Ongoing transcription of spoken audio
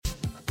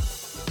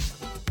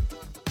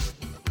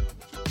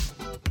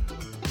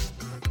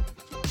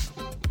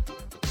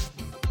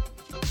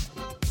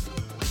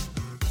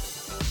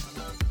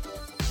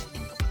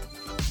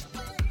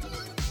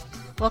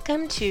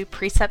Welcome to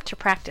Precept to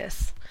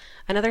Practice,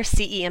 another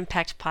CE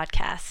Impact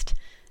podcast.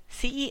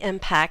 CE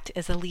Impact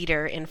is a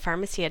leader in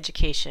pharmacy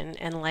education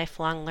and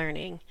lifelong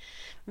learning.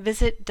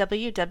 Visit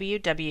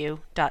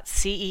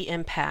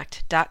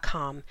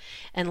www.ceimpact.com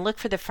and look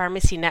for the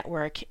Pharmacy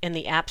Network in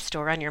the App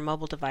Store on your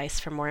mobile device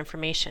for more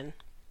information.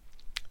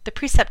 The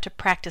Precept to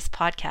Practice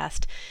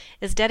podcast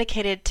is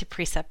dedicated to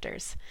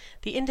preceptors,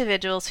 the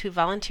individuals who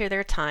volunteer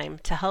their time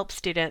to help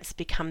students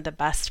become the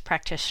best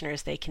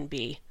practitioners they can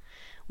be.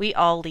 We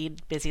all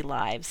lead busy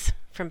lives,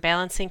 from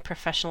balancing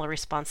professional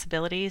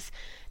responsibilities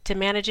to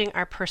managing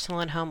our personal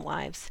and home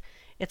lives.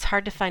 It's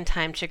hard to find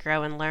time to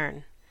grow and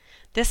learn.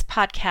 This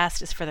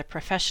podcast is for the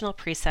professional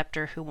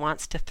preceptor who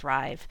wants to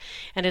thrive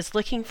and is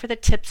looking for the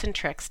tips and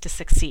tricks to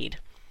succeed.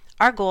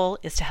 Our goal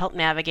is to help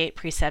navigate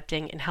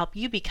precepting and help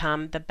you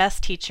become the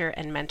best teacher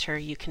and mentor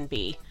you can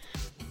be.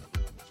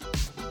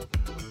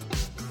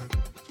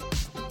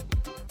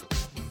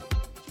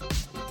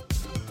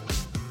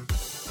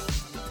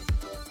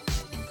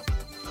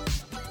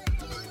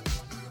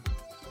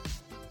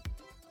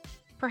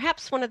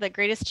 Perhaps one of the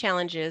greatest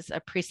challenges a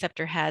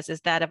preceptor has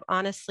is that of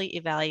honestly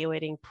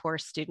evaluating poor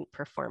student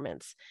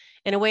performance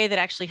in a way that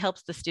actually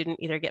helps the student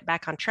either get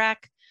back on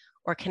track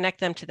or connect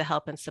them to the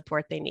help and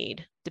support they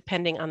need,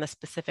 depending on the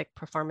specific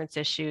performance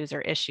issues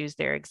or issues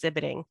they're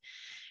exhibiting.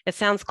 It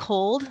sounds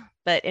cold,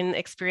 but in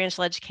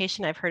experiential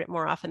education, I've heard it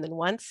more often than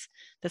once,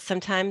 that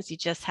sometimes you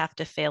just have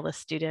to fail a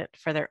student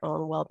for their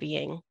own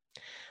well-being.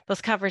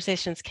 Those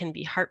conversations can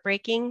be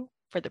heartbreaking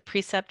for the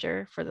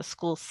preceptor, for the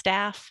school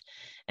staff,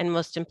 and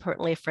most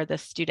importantly, for the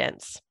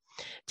students.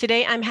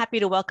 Today, I'm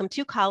happy to welcome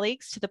two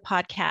colleagues to the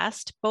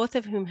podcast, both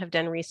of whom have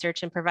done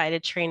research and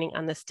provided training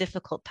on this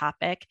difficult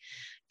topic,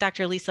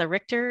 Dr. Lisa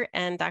Richter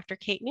and Dr.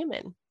 Kate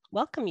Newman.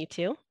 Welcome, you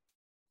two.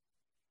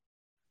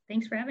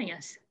 Thanks for having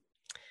us.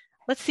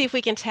 Let's see if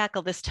we can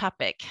tackle this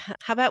topic.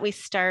 How about we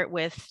start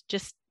with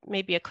just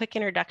maybe a quick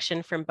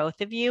introduction from both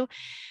of you.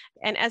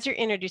 And as you're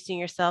introducing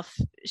yourself,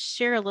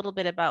 share a little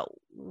bit about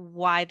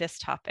why this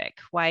topic.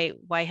 Why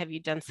have you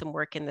done some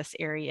work in this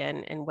area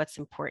and what's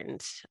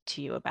important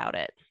to you about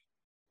it?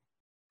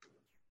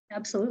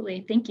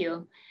 Absolutely. Thank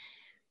you.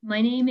 My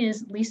name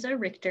is Lisa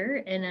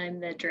Richter, and I'm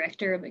the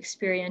Director of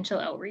Experiential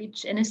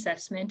Outreach and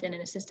Assessment and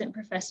an Assistant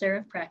Professor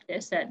of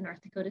Practice at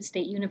North Dakota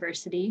State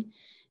University.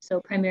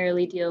 So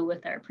primarily deal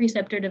with our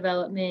preceptor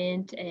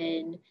development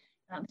and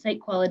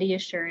site quality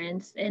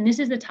assurance. And this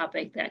is a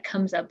topic that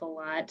comes up a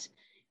lot,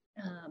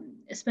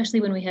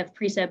 especially when we have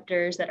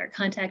preceptors that are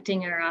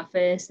contacting our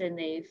office and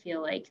they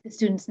feel like the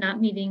student's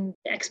not meeting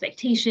the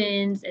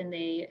expectations and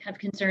they have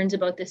concerns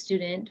about the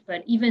student.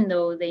 But even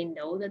though they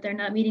know that they're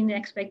not meeting the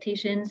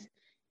expectations,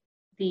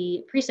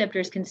 the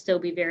preceptors can still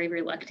be very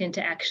reluctant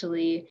to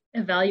actually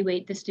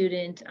evaluate the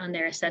student on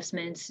their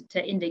assessments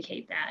to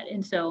indicate that.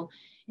 And so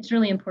it's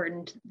really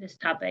important, this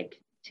topic,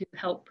 to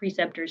help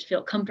preceptors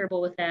feel comfortable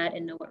with that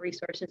and know what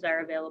resources are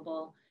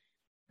available,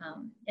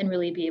 and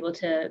really be able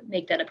to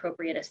make that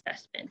appropriate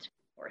assessment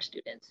for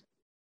students.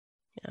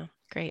 Yeah,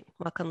 great.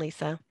 Welcome,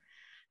 Lisa.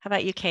 How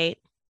about you, Kate?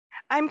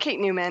 I'm Kate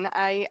Newman.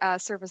 I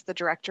serve as the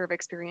Director of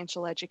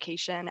Experiential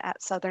Education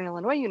at Southern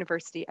Illinois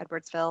University,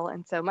 Edwardsville.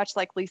 And so much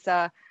like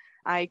Lisa,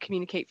 I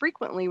communicate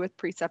frequently with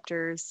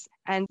preceptors.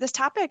 And this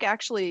topic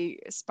actually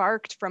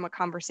sparked from a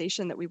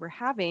conversation that we were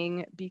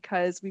having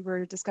because we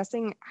were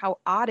discussing how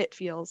odd it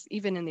feels,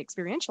 even in the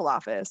experiential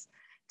office,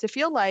 to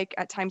feel like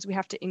at times we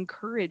have to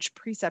encourage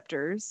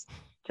preceptors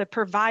to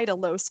provide a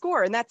low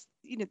score. And that's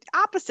the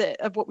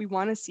opposite of what we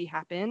want to see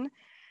happen.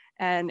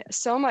 And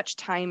so much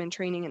time and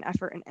training and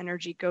effort and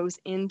energy goes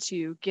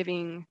into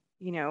giving,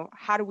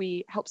 how do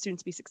we help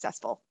students be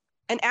successful?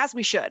 And as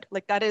we should,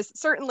 like that is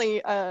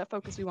certainly a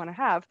focus we want to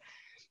have.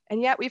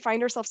 And yet we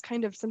find ourselves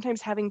kind of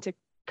sometimes having to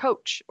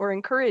coach or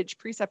encourage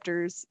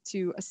preceptors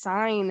to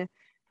assign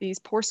these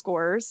poor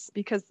scores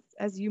because,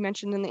 as you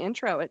mentioned in the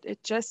intro, it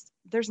just,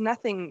 there's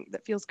nothing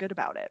that feels good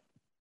about it.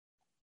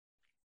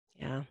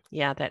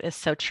 Yeah, that is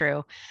so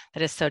true.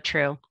 That is so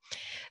true.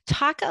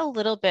 Talk a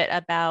little bit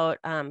about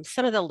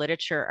some of the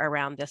literature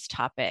around this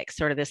topic,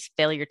 sort of this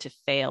failure to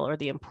fail or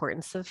the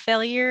importance of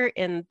failure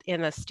in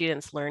a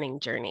student's learning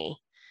journey,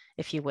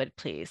 if you would,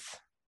 please.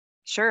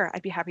 Sure,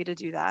 I'd be happy to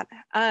do that.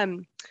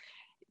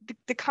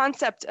 The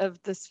concept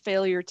of this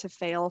failure to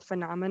fail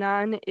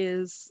phenomenon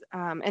is,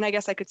 and I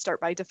guess I could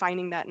start by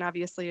defining that. And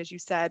obviously, as you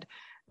said,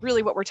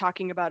 really what we're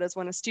talking about is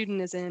when a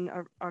student is on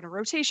a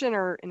rotation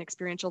or in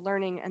experiential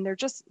learning, and they're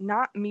just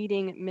not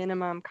meeting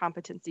minimum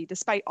competency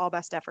despite all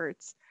best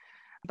efforts.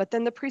 But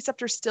then the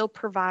preceptor still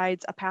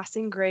provides a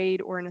passing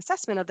grade or an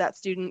assessment of that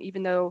student,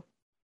 even though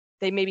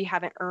they maybe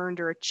haven't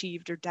earned or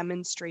achieved or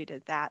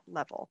demonstrated that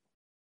level.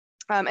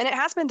 And it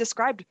has been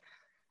described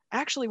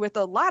actually with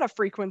a lot of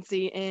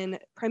frequency in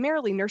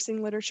primarily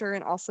nursing literature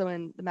and also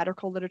in the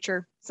medical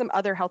literature, some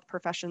other health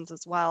professions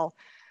as well.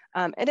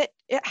 And it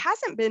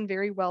hasn't been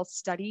very well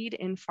studied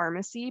in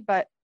pharmacy,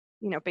 but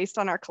based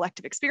on our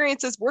collective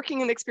experiences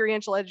working in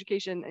experiential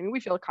education, I mean, we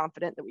feel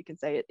confident that we can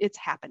say it's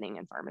happening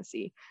in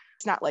pharmacy.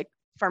 It's not like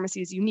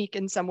pharmacy is unique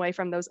in some way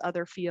from those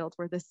other fields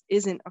where this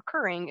isn't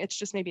occurring. It's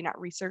just maybe not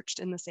researched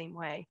in the same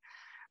way.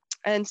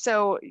 And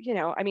so,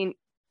 I mean,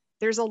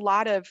 there's a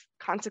lot of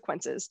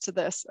consequences to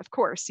this, of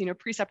course.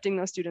 Precepting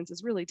those students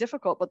is really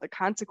difficult, but the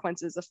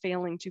consequences of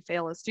failing to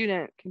fail a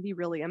student can be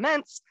really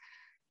immense.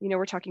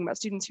 We're talking about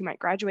students who might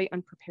graduate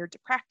unprepared to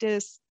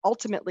practice,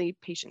 ultimately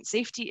patient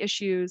safety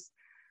issues.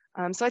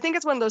 So I think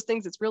it's one of those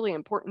things that's really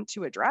important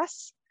to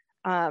address.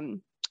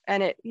 And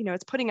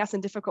it's putting us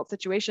in difficult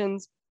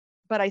situations,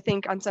 but I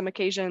think on some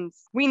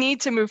occasions we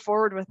need to move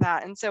forward with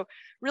that. And so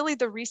really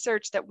the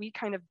research that we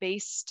kind of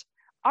based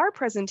our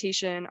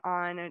presentation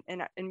on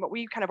and what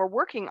we kind of are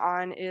working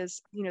on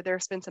is,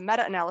 there's been some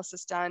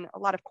meta-analysis done, a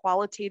lot of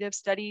qualitative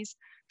studies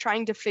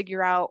trying to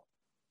figure out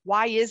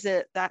why is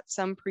it that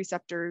some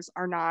preceptors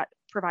are not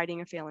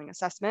providing a failing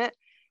assessment,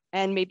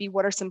 and maybe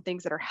what are some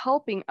things that are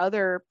helping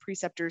other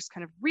preceptors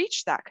kind of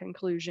reach that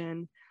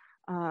conclusion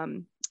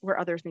where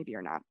others maybe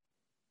are not.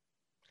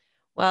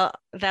 Well,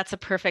 that's a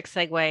perfect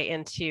segue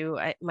into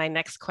my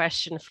next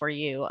question for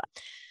you.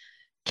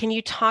 Can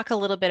you talk a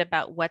little bit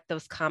about what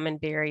those common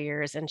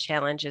barriers and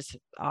challenges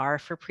are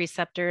for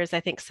preceptors? I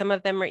think some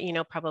of them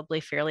are, probably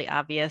fairly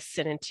obvious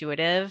and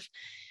intuitive,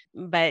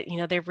 but,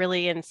 they're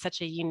really in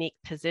such a unique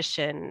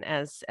position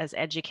as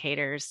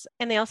educators.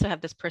 And they also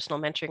have this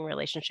personal mentoring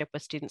relationship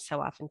with students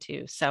so often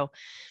too. So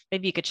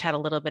maybe you could chat a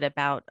little bit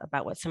about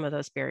what some of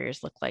those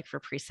barriers look like for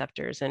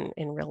preceptors in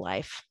real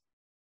life.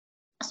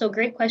 So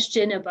great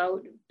question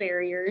about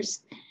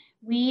barriers.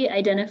 We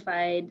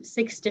identified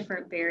 6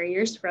 different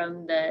barriers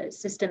from the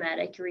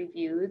systematic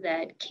review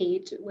that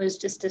Kate was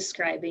just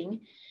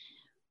describing,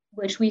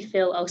 which we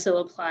feel also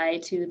apply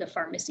to the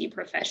pharmacy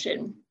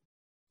profession.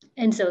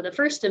 And so the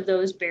first of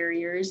those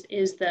barriers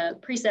is the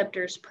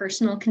preceptor's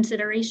personal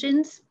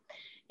considerations.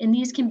 And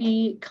these can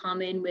be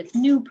common with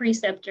new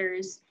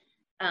preceptors.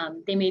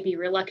 They may be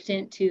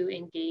reluctant to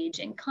engage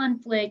in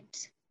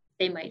conflict.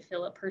 They might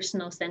feel a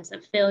personal sense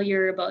of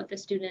failure about the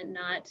student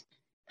not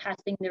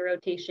passing the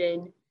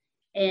rotation.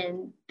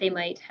 And they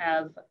might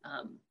have,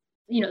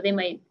 they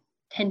might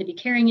tend to be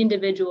caring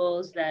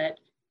individuals that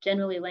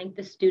generally like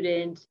the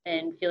student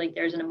and feel like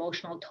there's an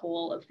emotional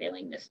toll of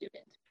failing the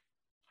student.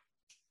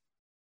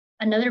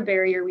 Another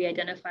barrier we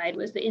identified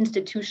was the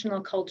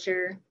institutional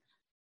culture.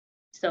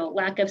 So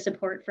lack of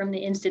support from the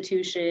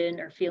institution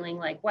or feeling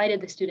like, why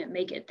did the student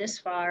make it this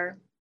far?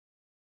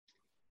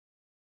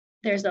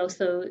 There's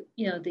also,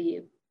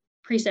 the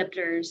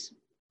preceptor's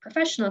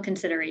professional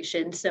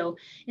considerations. So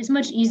it's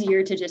much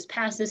easier to just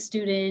pass a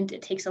student.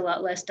 It takes a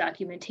lot less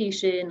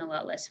documentation, a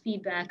lot less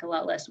feedback, a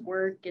lot less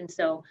work. And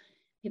so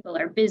people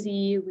are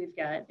busy. We've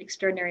got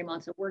extraordinary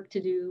amounts of work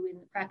to do in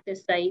the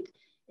practice site.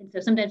 And so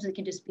sometimes it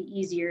can just be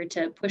easier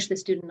to push the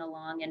student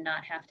along and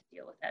not have to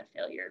deal with that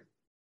failure.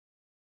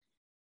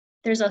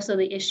 There's also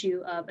the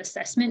issue of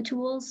assessment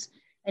tools.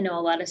 I know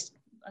a lot of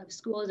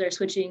schools are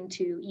switching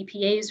to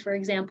EPAs, for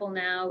example,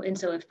 now. And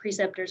so if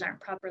preceptors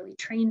aren't properly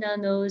trained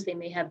on those, they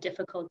may have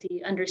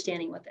difficulty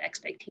understanding what the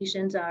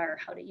expectations are or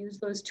how to use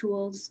those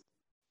tools.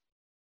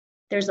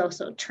 There's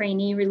also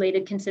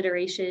trainee-related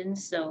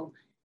considerations. So,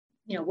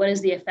 what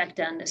is the effect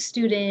on the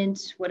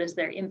student? What is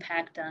their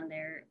impact on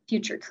their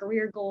future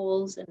career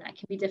goals? And that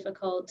can be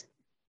difficult.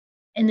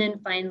 And then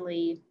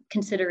finally,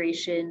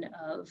 consideration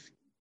of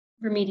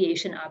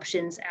remediation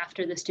options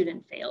after the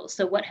student fails.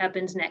 So what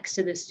happens next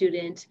to the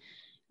student?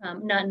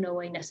 Not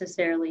knowing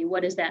necessarily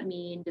what does that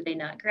mean? Do they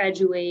not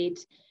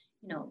graduate?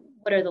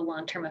 What are the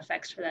long-term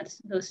effects for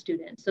those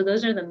students? So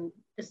those are the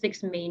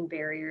 6 main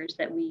barriers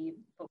that we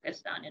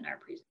focused on in our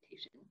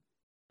presentation.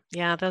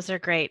 Yeah, those are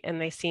great.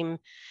 And they seem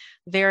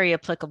very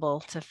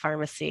applicable to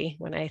pharmacy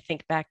when I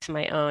think back to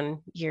my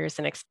own years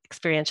in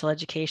experiential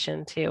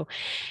education too.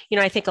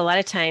 I think a lot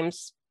of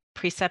times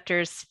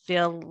preceptors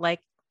feel like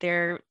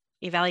they're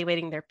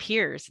evaluating their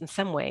peers in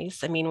some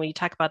ways. I mean, when you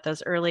talk about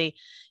those early,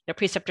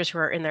 preceptors who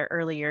are in their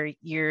earlier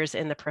years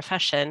in the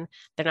profession,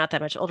 they're not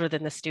that much older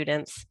than the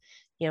students.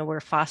 We're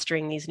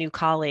fostering these new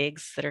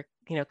colleagues that are,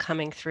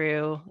 coming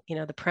through,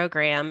 the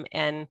program,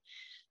 and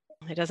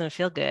it doesn't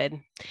feel good.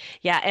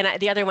 Yeah.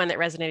 And the other one that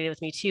resonated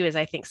with me too is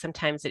I think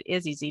sometimes it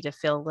is easy to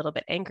feel a little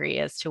bit angry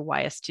as to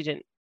why a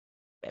student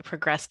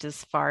progressed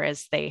as far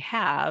as they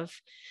have.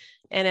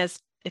 And as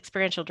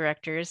experiential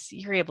directors,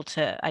 you're able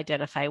to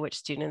identify which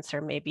students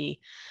are maybe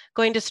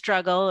going to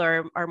struggle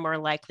or are more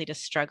likely to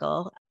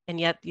struggle. And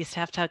yet you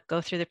have to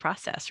go through the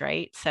process,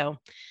 right? So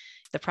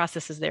the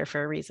process is there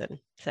for a reason.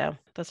 So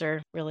those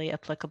are really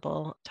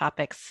applicable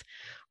topics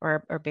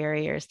or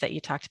barriers that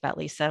you talked about,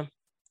 Lisa.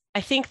 I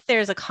think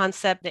there's a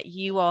concept that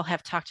you all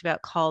have talked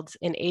about called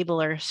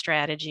enabler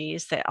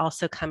strategies that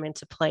also come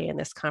into play in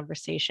this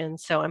conversation.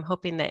 So I'm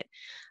hoping that,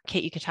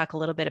 Kate, you could talk a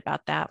little bit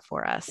about that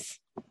for us.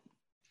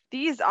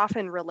 These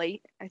often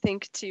relate, I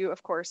think, to,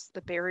 of course,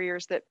 the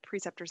barriers that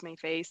preceptors may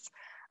face,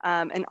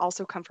 and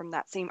also come from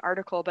that same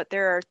article. But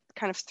there are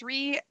kind of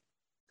 3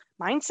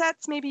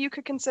 mindsets, maybe you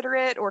could consider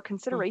it, or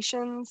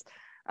considerations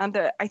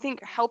that I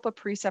think help a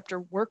preceptor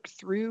work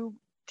through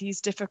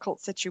these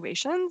difficult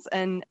situations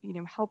and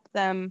help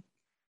them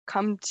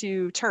come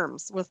to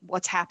terms with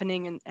what's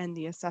happening and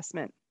the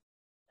assessment.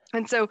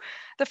 And so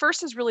the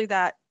first is really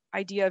that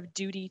idea of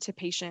duty to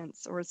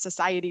patients or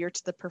society or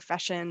to the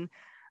profession.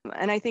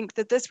 And I think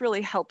that this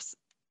really helps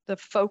the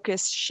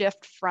focus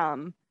shift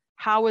from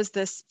how is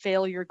this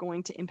failure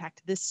going to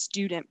impact this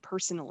student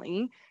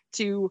personally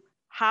to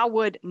how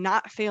would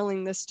not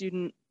failing the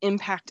student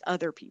impact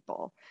other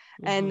people?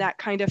 And that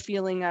kind of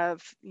feeling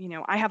of,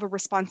 I have a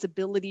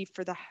responsibility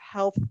for the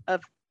health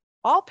of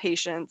all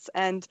patients.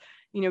 And,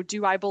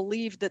 do I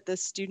believe that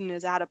this student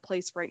is at a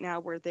place right now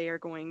where they are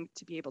going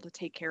to be able to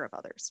take care of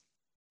others?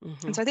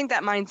 And so I think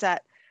that mindset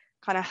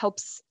kind of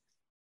helps,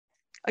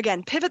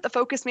 again, pivot the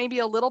focus maybe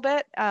a little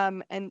bit,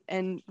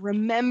 and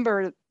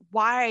remember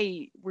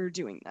why we're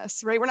doing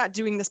this, right? We're not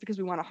doing this because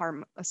we want to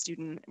harm a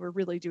student. We're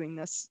really doing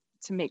this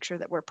to make sure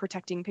that we're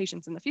protecting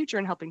patients in the future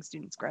and helping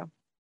students grow.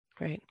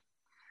 Right.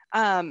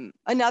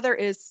 Another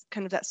is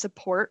kind of that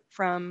support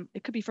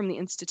it could be from the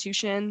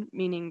institution,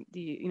 meaning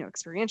the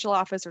experiential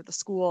office or the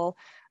school.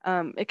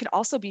 It could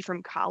also be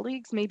from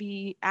colleagues,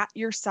 maybe at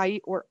your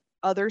site or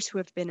others who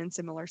have been in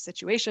similar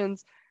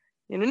situations.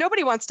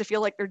 Nobody wants to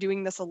feel like they're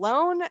doing this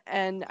alone.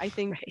 And I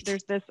think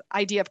there's this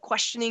idea of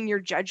questioning your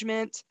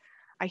judgment.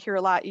 I hear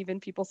a lot, even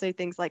people say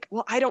things like,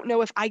 well, I don't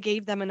know if I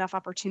gave them enough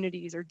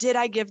opportunities, or did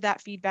I give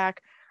that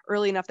feedback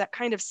early enough? That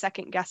kind of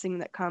second guessing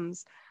that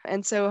comes.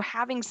 And so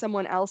having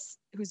someone else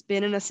who's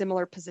been in a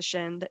similar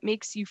position that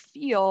makes you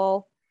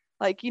feel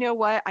like,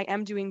 what, I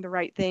am doing the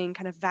right thing,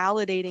 kind of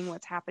validating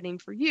what's happening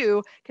for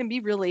you, can be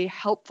really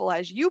helpful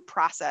as you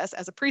process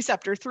as a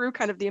preceptor through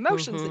kind of the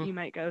emotions that you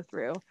might go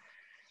through.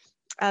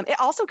 It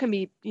also can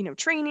be,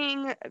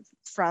 training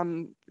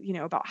from,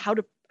 about how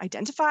to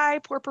identify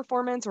poor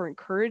performance, or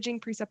encouraging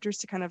preceptors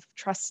to kind of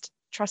trust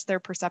their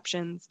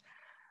perceptions.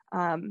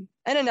 And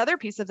another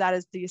piece of that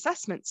is the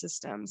assessment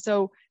system.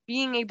 So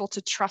being able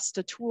to trust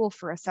a tool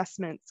for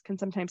assessments can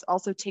sometimes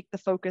also take the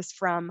focus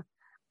from,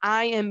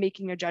 I am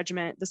making a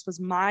judgment, this was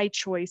my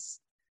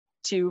choice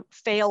to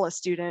fail a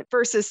student,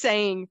 versus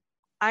saying,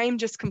 I'm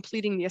just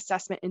completing the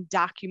assessment and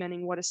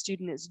documenting what a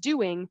student is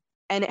doing,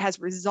 and it has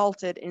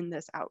resulted in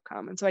this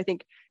outcome. And so I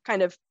think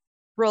kind of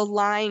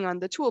relying on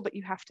the tool, but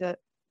you have to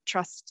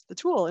trust the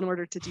tool in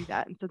order to do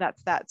that. And so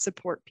that's that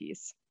support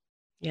piece.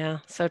 Yeah,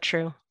 so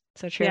true.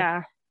 So true.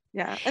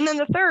 Yeah. And then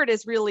the third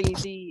is really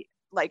the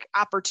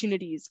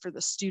opportunities for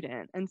the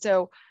student. And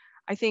so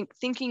I think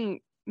thinking,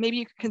 maybe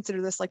you could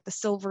consider this like the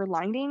silver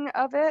lining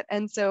of it.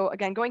 And so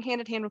again, going hand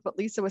in hand with what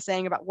Lisa was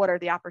saying about what are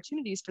the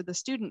opportunities for the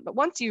student. But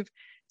once you've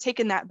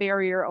taken that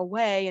barrier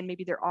away and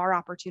maybe there are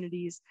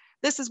opportunities,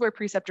 this is where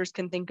preceptors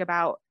can think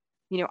about,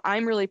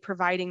 I'm really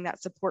providing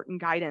that support and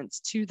guidance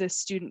to the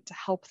student to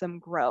help them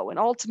grow. And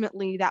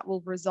ultimately that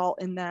will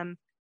result in them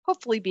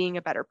hopefully being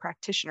a better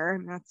practitioner.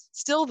 And that's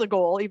still the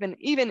goal, even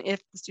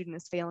if the student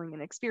is failing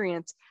in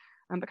experience.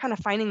 But kind of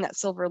finding that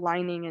silver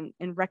lining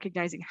and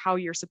recognizing how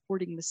you're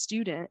supporting the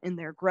student in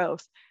their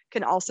growth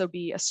can also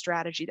be a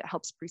strategy that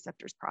helps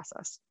preceptors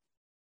process.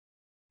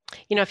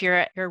 If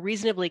you're a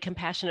reasonably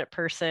compassionate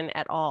person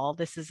at all,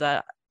 this is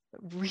a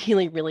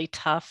really, really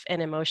tough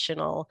and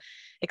emotional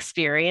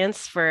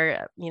experience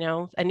for,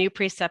 a new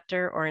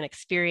preceptor or an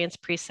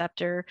experienced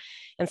preceptor.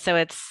 And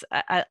so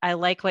I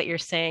like what you're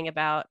saying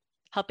about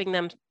helping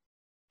them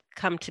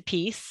come to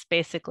peace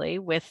basically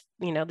with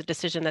the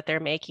decision that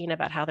they're making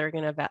about how they're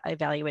going to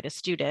evaluate a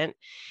student,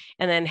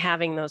 and then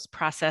having those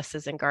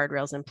processes and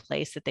guardrails in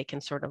place that they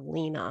can sort of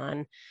lean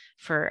on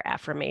for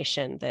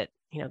affirmation that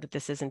that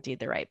this is indeed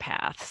the right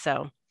path.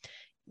 So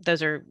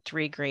those are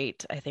three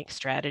great, I think,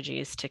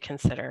 strategies to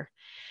consider.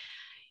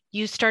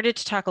 You started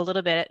to talk a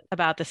little bit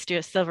about the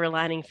silver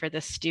lining for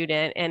the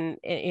student, and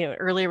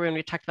earlier when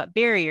we talked about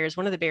barriers,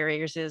 one of the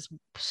barriers is,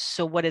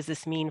 so what does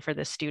this mean for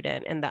the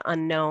student, and the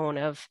unknown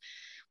of,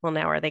 well,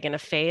 now are they going to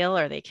fail?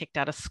 Are they kicked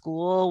out of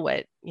school?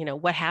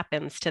 What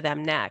happens to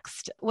them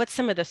next? What's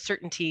some of the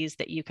certainties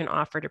that you can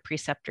offer to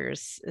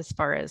preceptors as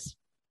far as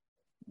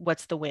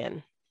what's the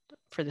win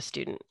for the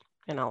student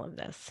in all of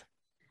this?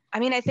 I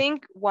mean, I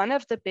think one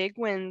of the big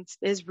wins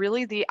is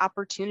really the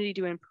opportunity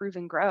to improve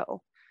and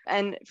grow.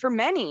 And for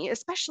many,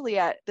 especially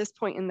at this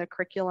point in the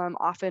curriculum,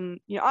 often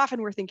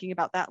we're thinking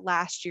about that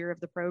last year of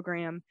the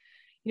program.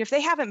 If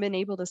they haven't been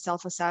able to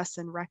self-assess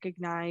and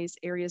recognize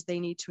areas they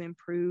need to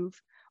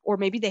improve, or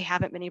maybe they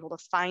haven't been able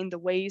to find the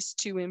ways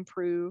to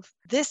improve,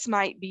 this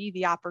might be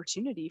the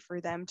opportunity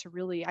for them to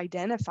really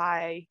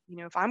identify,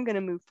 if I'm going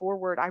to move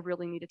forward, I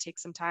really need to take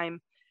some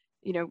time,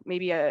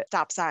 maybe a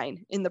stop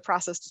sign in the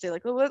process to say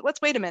like, well,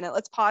 let's wait a minute,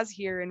 let's pause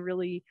here and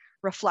really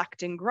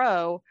reflect and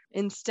grow,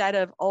 instead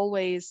of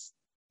always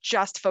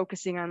just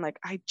focusing on like,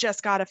 I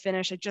just got to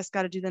finish, I just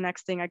got to do the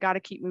next thing, I got to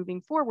keep moving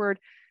forward.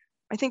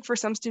 I think for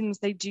some students,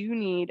 they do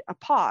need a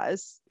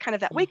pause, kind of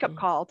that wake-up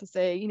call to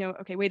say,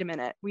 okay, wait a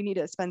minute, we need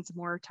to spend some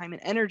more time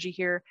and energy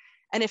here.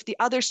 And if the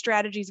other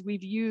strategies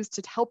we've used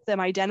to help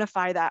them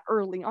identify that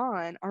early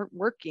on aren't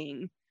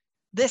working,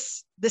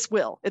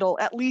 it'll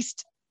at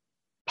least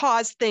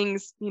pause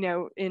things,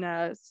 in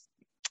a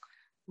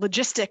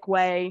logistic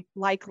way,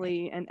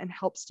 likely, and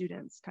help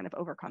students kind of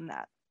overcome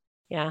that.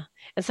 Yeah.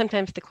 And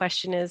sometimes the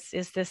question is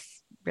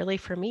this really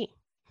for me?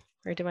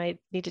 Or do I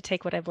need to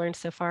take what I've learned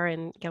so far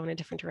and go in a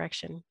different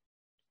direction,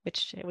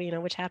 which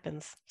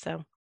happens.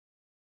 So,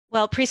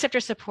 well, preceptor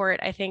support,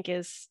 I think,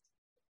 is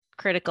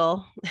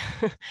critical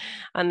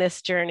on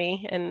this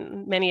journey.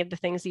 And many of the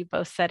things you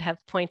both said have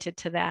pointed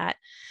to that.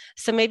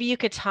 So maybe you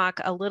could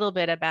talk a little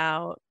bit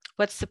about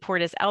what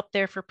support is out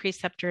there for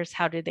preceptors.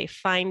 How do they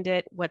find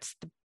it? What's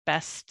the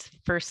best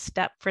first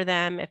step for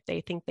them if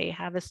they think they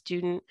have a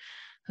student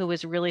who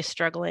is really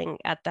struggling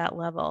at that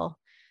level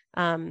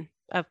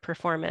of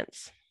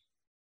performance?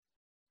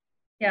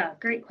 Yeah,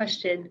 great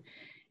question.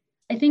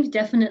 I think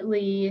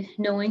definitely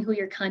knowing who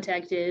your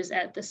contact is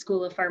at the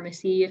School of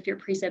Pharmacy, if you're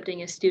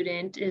precepting a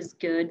student, is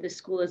good. The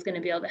school is going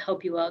to be able to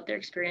help you out, their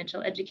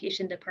experiential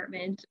education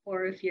department.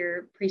 Or if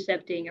you're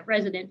precepting a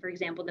resident, for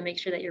example, to make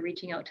sure that you're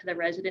reaching out to the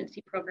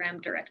residency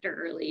program director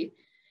early.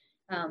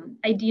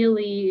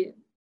 Ideally,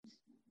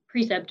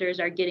 preceptors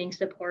are getting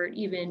support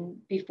even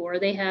before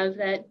they have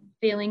that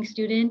failing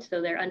student.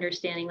 So they're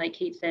understanding, like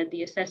Kate said,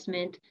 the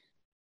assessment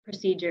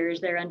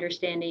procedures, they're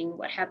understanding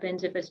what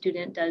happens if a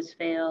student does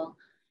fail.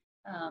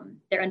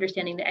 They're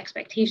understanding the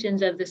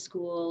expectations of the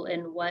school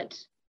and what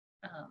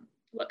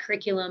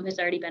curriculum has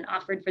already been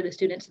offered for the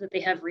students so that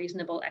they have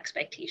reasonable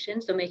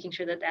expectations. So making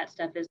sure that that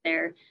stuff is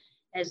there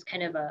as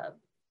kind of a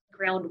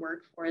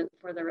groundwork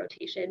for the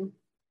rotation.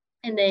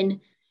 And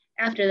then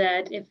after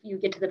that, if you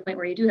get to the point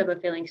where you do have a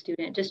failing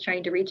student, just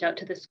trying to reach out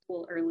to the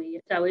school early.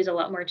 It's always a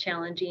lot more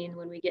challenging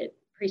when we get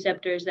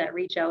preceptors that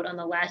reach out on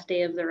the last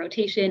day of the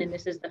rotation, and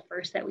this is the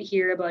first that we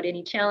hear about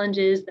any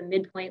challenges. The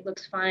midpoint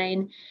looks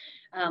fine.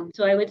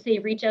 So I would say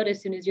reach out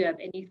as soon as you have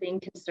anything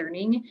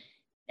concerning.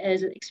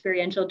 As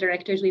experiential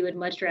directors, we would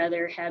much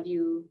rather have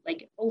you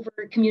like over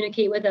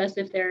communicate with us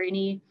if there are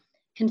any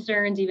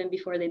concerns even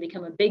before they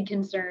become a big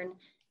concern,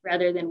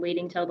 rather than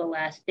waiting till the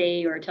last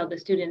day or till the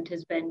student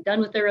has been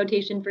done with their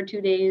rotation for 2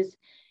 days.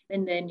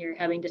 And then you're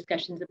having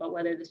discussions about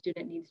whether the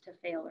student needs to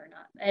fail or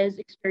not. As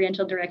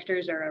experiential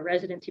directors or a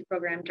residency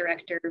program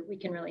director, we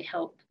can really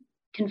help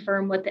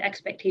confirm what the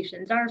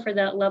expectations are for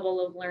that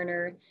level of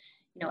learner,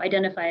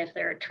 identify if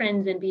there are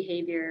trends in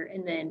behavior,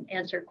 and then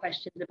answer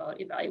questions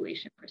about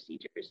evaluation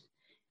procedures.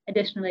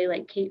 Additionally,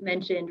 like Kate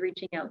mentioned,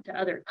 reaching out to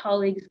other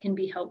colleagues can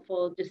be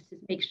helpful just to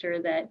make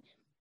sure that,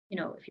 if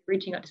you're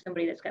reaching out to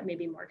somebody that's got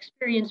maybe more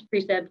experience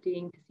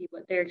precepting, to see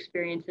what their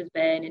experience has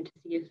been and to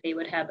see if they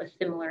would have a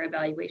similar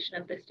evaluation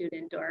of the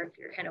student, or if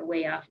you're kind of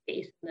way off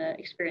base, the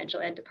experiential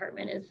ed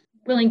department is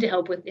willing to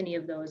help with any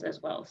of those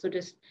as well. So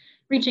just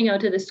reaching out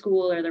to the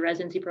school or the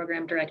residency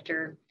program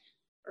director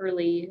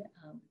early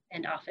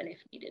and often if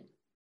needed.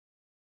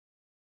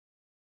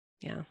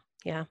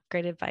 Yeah,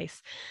 great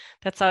advice.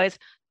 That's always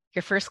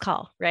your first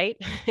call, right?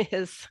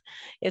 is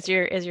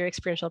your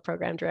experiential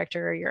program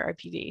director or your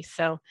RPD.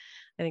 So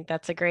I think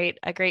that's a great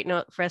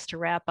note for us to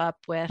wrap up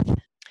with.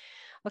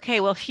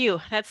 Okay, well,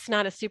 phew, that's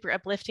not a super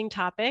uplifting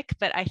topic,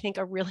 but I think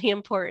a really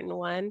important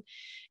one.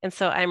 And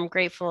so I'm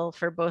grateful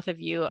for both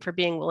of you for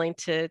being willing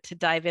to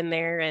dive in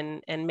there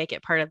and make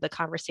it part of the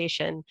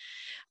conversation.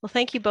 Well,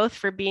 thank you both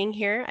for being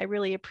here. I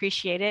really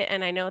appreciate it.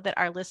 And I know that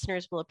our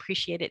listeners will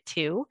appreciate it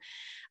too.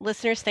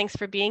 Listeners, thanks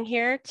for being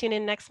here. Tune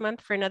in next month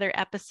for another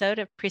episode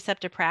of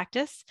Precept to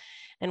Practice,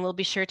 and we'll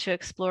be sure to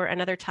explore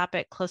another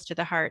topic close to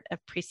the heart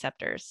of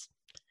preceptors.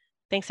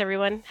 Thanks,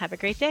 everyone. Have a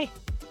great day.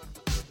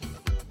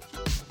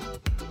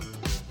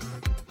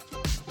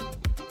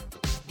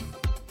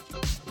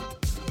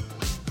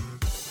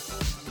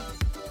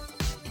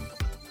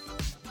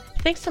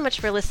 Thanks so much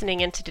for listening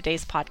in to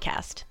today's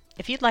podcast.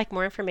 If you'd like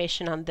more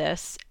information on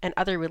this and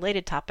other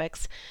related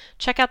topics,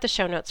 check out the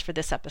show notes for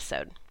this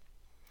episode.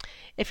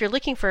 If you're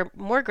looking for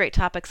more great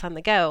topics on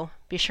the go,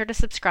 be sure to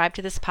subscribe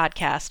to this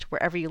podcast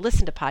wherever you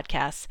listen to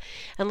podcasts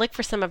and look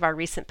for some of our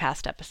recent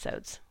past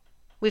episodes.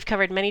 We've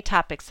covered many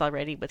topics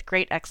already with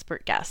great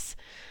expert guests,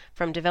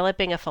 from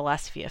developing a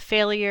philosophy of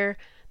failure,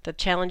 the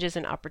challenges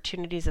and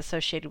opportunities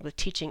associated with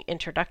teaching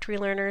introductory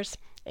learners,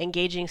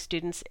 engaging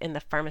students in the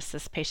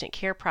pharmacist patient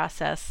care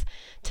process,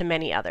 to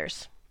many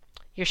others.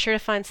 You're sure to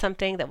find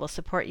something that will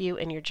support you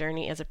in your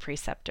journey as a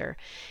preceptor.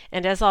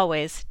 And as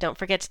always, don't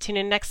forget to tune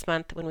in next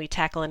month when we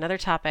tackle another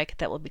topic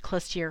that will be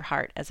close to your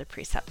heart as a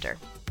preceptor.